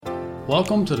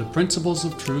Welcome to the Principles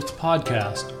of Truth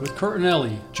podcast with Curt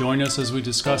Ellie. Join us as we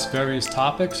discuss various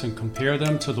topics and compare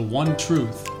them to the one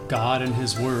truth, God and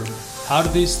His Word. How do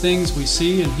these things we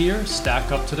see and hear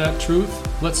stack up to that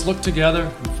truth? Let's look together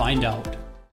and find out.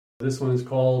 This one is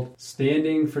called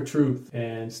Standing for Truth.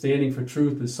 And standing for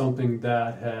truth is something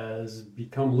that has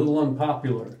become a little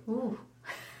unpopular. Ooh.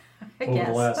 Over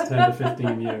the last 10 to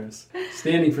 15 years.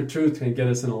 Standing for truth can get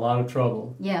us in a lot of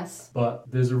trouble. Yes. But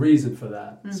there's a reason for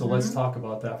that. So let's talk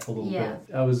about that for a little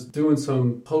bit. I was doing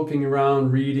some poking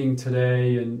around, reading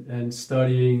today and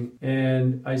studying,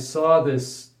 and I saw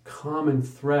this common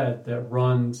thread that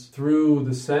runs through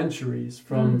the centuries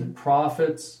from the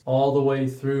prophets all the way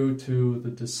through to the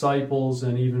disciples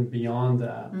and even beyond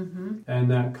that.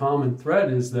 And that common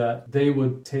thread is that they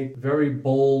would take very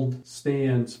bold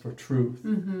stands for truth,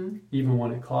 even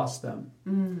when it cost them.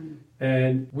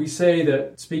 And we say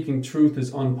that speaking truth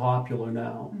is unpopular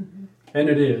now. And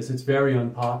it is. It's very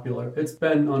unpopular. It's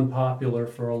been unpopular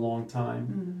for a long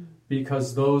time.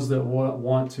 Because those that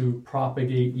want to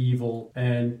propagate evil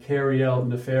and carry out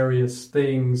nefarious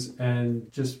things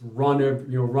and just run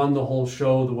the whole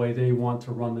show the way they want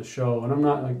to run the show. And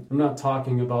I'm not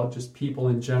talking about just people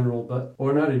in general, but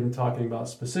we're not even talking about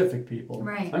specific people.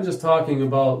 Right. I'm just talking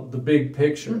about the big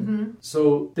picture.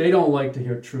 So they don't like to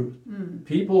hear truth.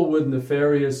 People with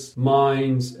nefarious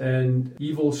minds and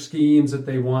evil schemes that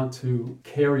they want to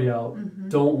carry out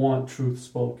don't want truth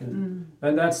spoken.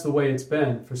 And that's the way it's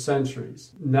been for centuries.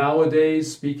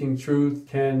 Nowadays, speaking truth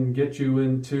can get you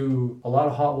into a lot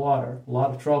of hot water, a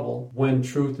lot of trouble when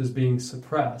truth is being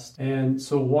suppressed. And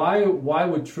so why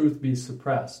would truth be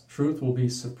suppressed? Truth will be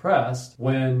suppressed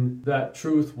when that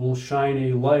truth will shine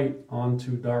a light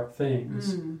onto dark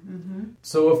things.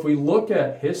 So if we look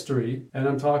at history, and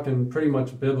I'm talking pretty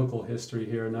much biblical history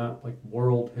here, not like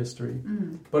world history,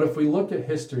 but if we look at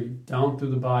history down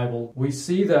through the Bible, we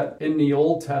see that in the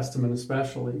Old Testament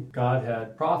especially, God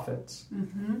had prophets.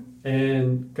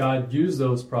 And God used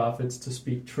those prophets to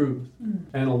speak truth.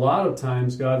 And a lot of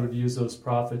times God would use those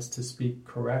prophets to speak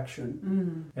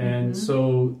correction. And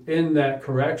so in that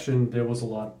correction, there was a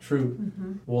lot of truth.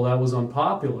 Well, that was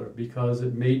unpopular because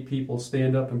it made people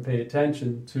stand up and pay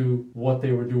attention to what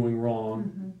they were doing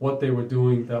wrong, what they were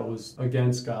doing that was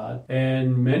against God.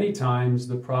 And many times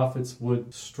the prophets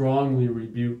would strongly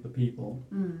rebuke the people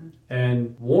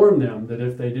and warn them that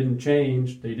if they didn't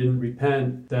change, they didn't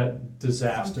repent, that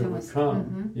disaster would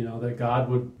come. You know, that God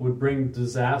would bring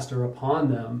disaster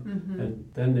upon them, and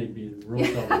then they'd be in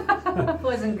real trouble.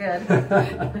 Wasn't good.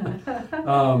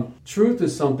 Truth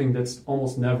is something that's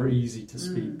almost never easy to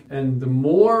speak. And the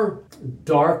more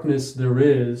darkness there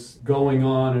is going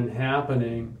on and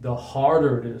happening, the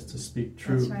harder it is to speak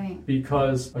truth. That's right.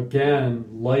 Because, again,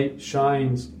 light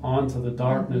shines onto the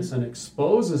darkness and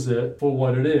exposes it for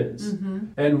what it is.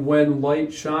 And when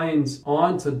light shines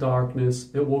onto darkness,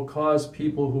 it will cause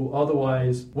people who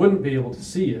otherwise wouldn't be able to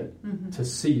see it to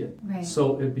see it. Right.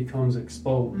 So it becomes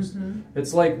exposed.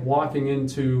 It's like walking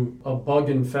into a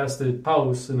bug-infested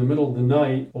house in the middle of the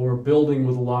night or a building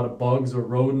with a lot of bugs or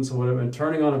rodents or whatever, and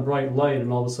turning on a bright light,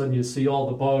 and all of a sudden you see all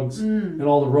the bugs and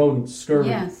all the rodents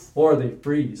scurrying. Or they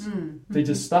freeze. They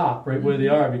just stop right where they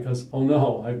are because, oh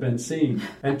no, I've been seen.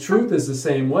 And truth is the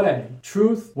same way.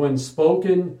 Truth, when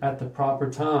spoken at the proper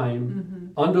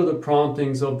time, under the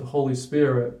promptings of the Holy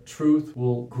Spirit, truth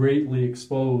will greatly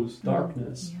expose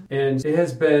darkness. And it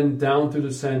has been down through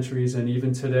the centuries, and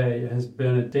even today, it has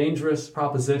been a dangerous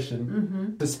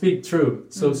proposition to speak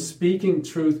truth. So speaking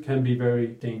truth can be very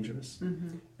dangerous.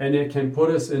 And it can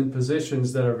put us in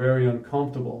positions that are very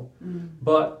uncomfortable.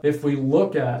 But if we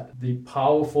look at the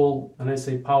powerful, and I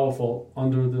say powerful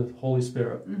under the Holy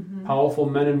Spirit, powerful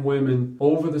men and women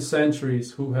over the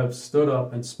centuries who have stood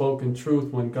up and spoken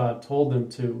truth when God told them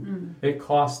to, it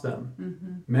cost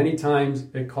them. Many times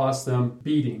it cost them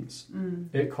beatings.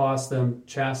 It cost them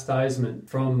chastisement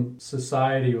from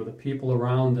society or the people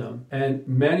around them. And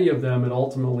many of them, it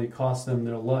ultimately cost them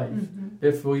their life.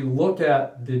 If we look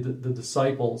at the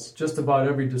disciples, just about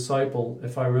every disciple,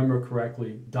 if I remember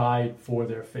correctly, died for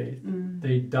their faith.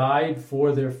 They died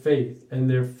for their faith, and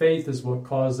their faith is what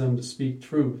caused them to speak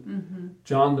truth.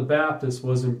 John the Baptist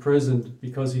was imprisoned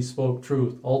because he spoke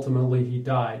truth. Ultimately, he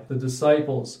died. The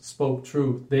disciples spoke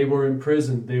truth. They were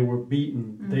imprisoned. They were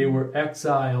beaten. They were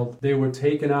exiled. They were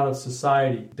taken out of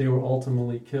society. They were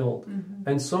ultimately killed.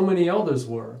 And so many others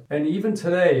were. And even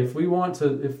today,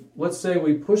 if let's say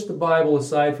we push the Bible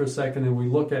aside for a second and we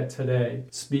look at today,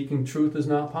 speaking truth is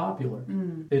not popular.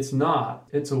 It's not.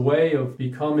 It's a way of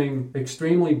becoming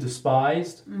extremely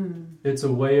despised. It's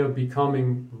a way of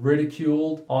becoming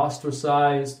ridiculed,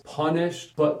 ostracized,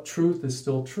 punished, but truth is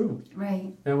still truth.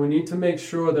 Right. And we need to make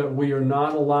sure that we are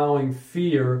not allowing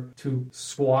fear to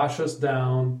squash us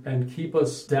down and keep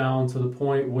us down to the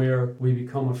point where we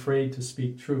become afraid to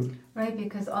speak truth. Right,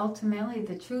 because ultimately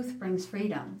the truth brings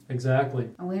freedom. Exactly.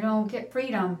 And we don't get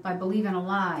freedom by believing a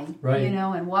lie, right.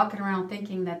 And walking around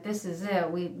thinking that this is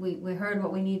it. We heard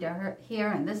what we need to hear,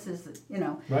 and this is,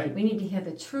 right. we need to hear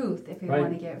the truth if we right.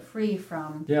 want to get free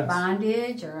from yes.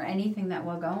 bondage or anything that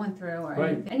we're going through or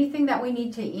right. anything that we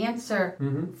need to answer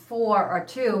for or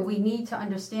to. We need to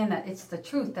understand that it's the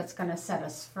truth that's going to set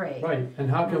us free. Right.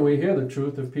 And how can we hear the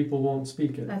truth if people won't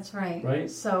speak it? That's right. Right.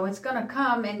 So it's going to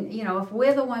come, and, if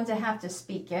we're the ones that have to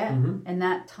speak it in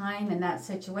that time, in that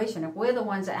situation, if we're the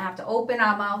ones that have to open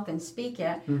our mouth and speak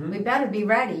it, we better be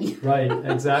ready. Right,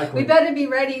 exactly. We better be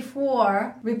ready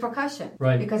for repercussion.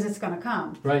 Right. Because it's going to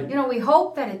come. Right. We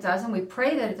hope that it doesn't. We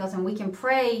pray that it doesn't. We can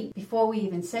pray before we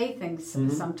even say things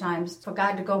sometimes for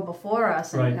God to go before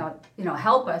us and, right.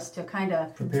 Help us to kind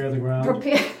of prepare the ground.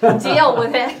 Deal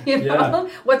with it, yeah.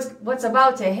 what's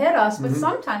about to hit us, but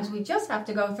sometimes we just have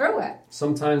to go through it.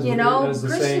 Sometimes, as the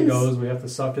saying goes, we have to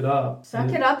suck it up. Suck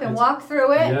it up and walk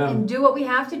through it and do what we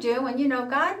have to do. And,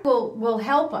 God will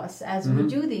help us as we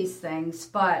do these things.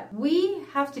 But we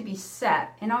have to be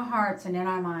set in our hearts and in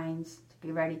our minds to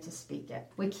be ready to speak it.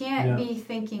 We can't be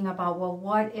thinking about, well,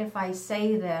 what if I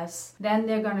say this? Then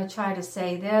they're going to try to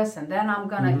say this. And then I'm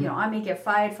going to, I may get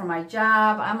fired from my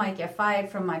job. I might get fired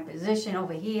from my position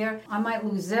over here. I might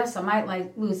lose this. I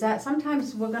might lose that.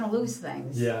 Sometimes we're going to lose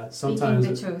things. Yeah, sometimes.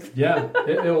 Speaking the truth. Yeah,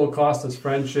 it will cost us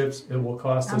friendships. It will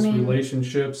cost us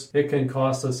relationships. It can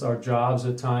cost us our jobs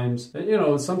at times.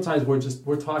 And, sometimes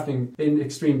we're talking in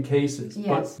extreme cases. Yes.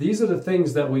 But these are the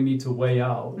things that we need to weigh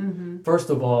out.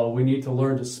 First of all, we need to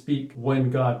learn to speak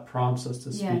when God prompts us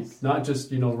to speak. Yes. Not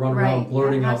just, run around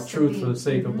blurting out truth for the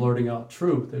sake of blurting out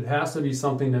truth. It has to be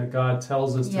something that God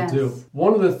tells us to do.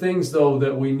 One of the things, though,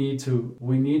 that we need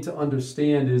to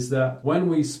understand is that when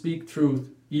we speak truth,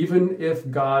 even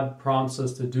if God prompts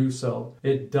us to do so,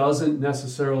 it doesn't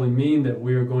necessarily mean that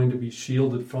we are going to be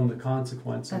shielded from the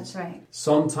consequences. That's right.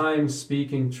 Sometimes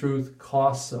speaking truth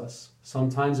costs us.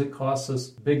 Sometimes it costs us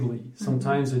bigly.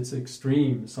 Sometimes it's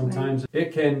extreme. Sometimes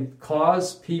it can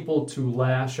cause people to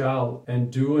lash out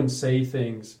and do and say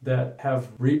things that have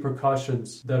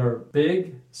repercussions that are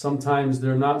big. Sometimes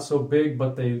they're not so big,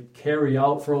 but they carry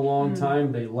out for a long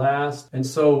time. They last. And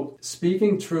so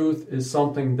speaking truth is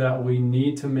something that we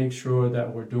need to make sure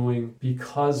that we're doing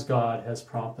because God has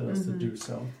prompted us to do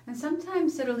so. And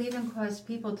sometimes it'll even cause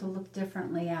people to look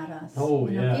differently at us. Oh,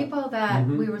 People that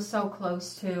we were so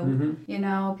close to.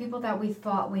 People that we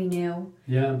thought we knew.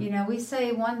 Yeah. We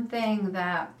say one thing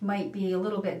that might be a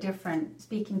little bit different,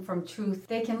 speaking from truth.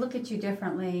 They can look at you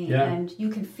differently, and you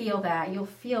can feel that. You'll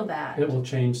feel that. It will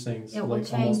change things. It will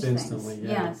change almost things. instantly.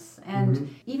 Yeah. Yes.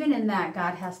 And even in that,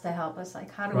 God has to help us.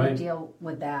 Like, how do we deal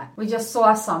with that? We just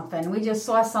saw something. We just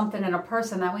saw something in a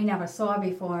person that we never saw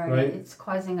before. And it's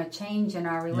causing a change in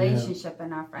our relationship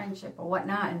and our friendship or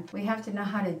whatnot. And we have to know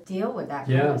how to deal with that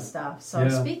kind of stuff. So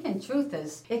speaking truth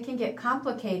it can get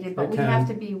complicated, but we have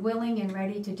to be willing and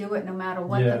ready to do it no matter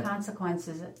what the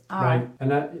consequences are. Right.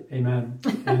 And amen.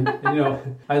 And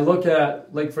I look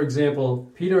at, like, for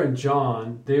example, Peter and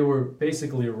John, they were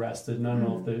basically arrested. And I don't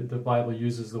know if the Bible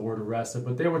uses the word arrested,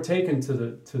 but they were taken to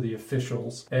the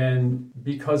officials, and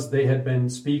because they had been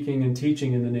speaking and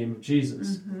teaching in the name of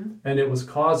Jesus. And it was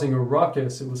causing a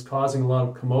ruckus. It was causing a lot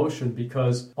of commotion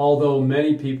because although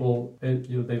many people,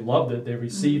 they loved it, they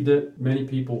received it, many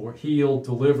people were healed,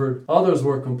 delivered, others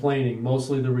were complaining.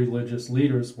 Mostly the religious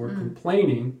leaders were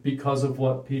complaining because of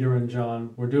what Peter and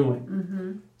John were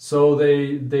doing. So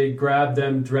they grabbed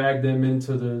them, dragged them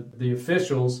into the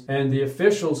officials, and the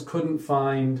officials couldn't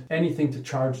find anything to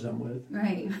charge them with.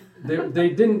 Right. They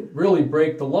didn't really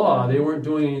break the law. They weren't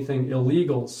doing anything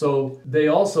illegal. So they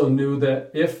also knew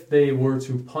that if they were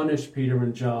to punish Peter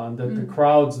and John, that the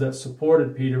crowds that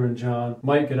supported Peter and John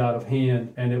might get out of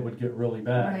hand and it would get really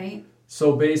bad. Right.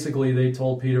 So basically they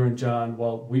told Peter and John,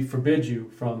 well, we forbid you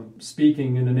from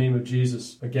speaking in the name of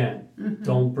Jesus again.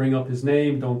 Don't bring up his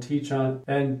name, don't teach on it.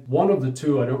 And one of the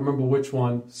two, I don't remember which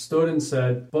one, stood and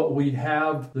said, but we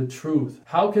have the truth.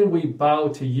 How can we bow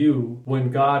to you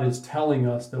when God is telling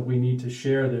us that we need to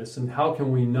share this? And how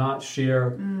can we not share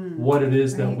what it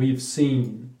is that we've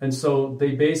seen? And so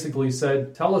they basically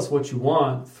said, tell us what you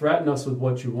want, threaten us with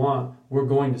what you want. we're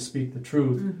going to speak the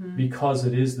truth because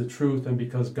it is the truth and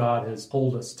because God has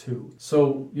told us to.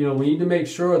 So, we need to make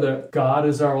sure that God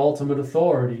is our ultimate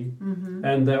authority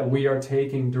and that we are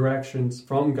taking directions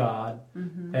from God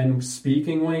and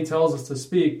speaking when He tells us to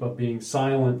speak, but being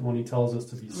silent when He tells us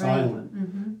to be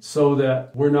silent. So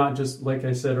that we're not just, like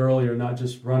I said earlier, not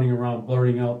just running around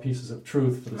blurting out pieces of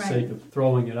truth for the sake of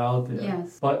throwing it out there.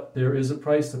 Yes. But there is a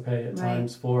price to pay at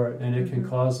times for it, and it can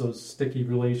cause those sticky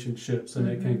relationships, and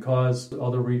it can cause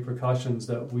other repercussions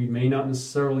that we may not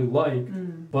necessarily like.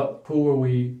 But who are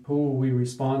we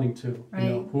responding to?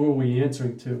 Who are we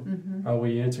answering to? Are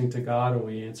we answering to God, or are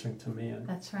we answering to man?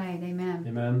 That's right. Amen.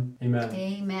 Amen. Amen.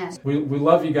 Amen. We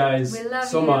love you guys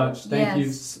so much.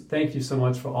 Thank you so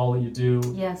much for all that you do.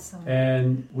 Yes.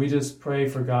 And we just pray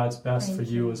for God's best for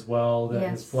you as well,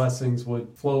 that His blessings would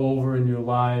flow over in your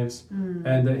lives,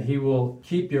 and that He will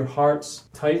keep your hearts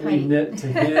tightly knit to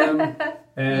Him,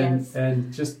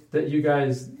 and just that you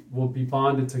guys will be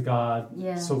bonded to God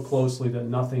so closely that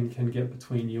nothing can get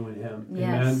between you and Him.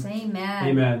 Yes. Amen.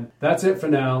 Amen. That's it for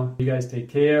now. You guys take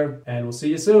care, and we'll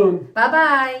see you soon.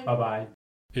 Bye-bye. Bye-bye.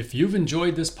 If you've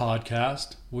enjoyed this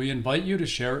podcast, we invite you to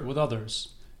share it with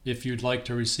others. If you'd like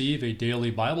to receive a daily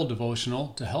Bible devotional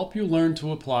to help you learn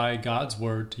to apply God's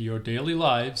Word to your daily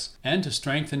lives and to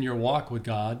strengthen your walk with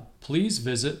God, please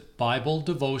visit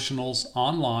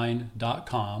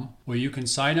BibleDevotionalsOnline.com, where you can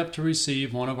sign up to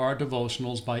receive one of our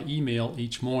devotionals by email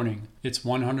each morning. It's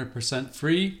 100%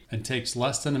 free and takes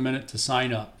less than a minute to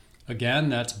sign up. Again,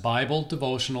 that's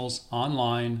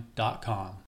BibleDevotionalsOnline.com.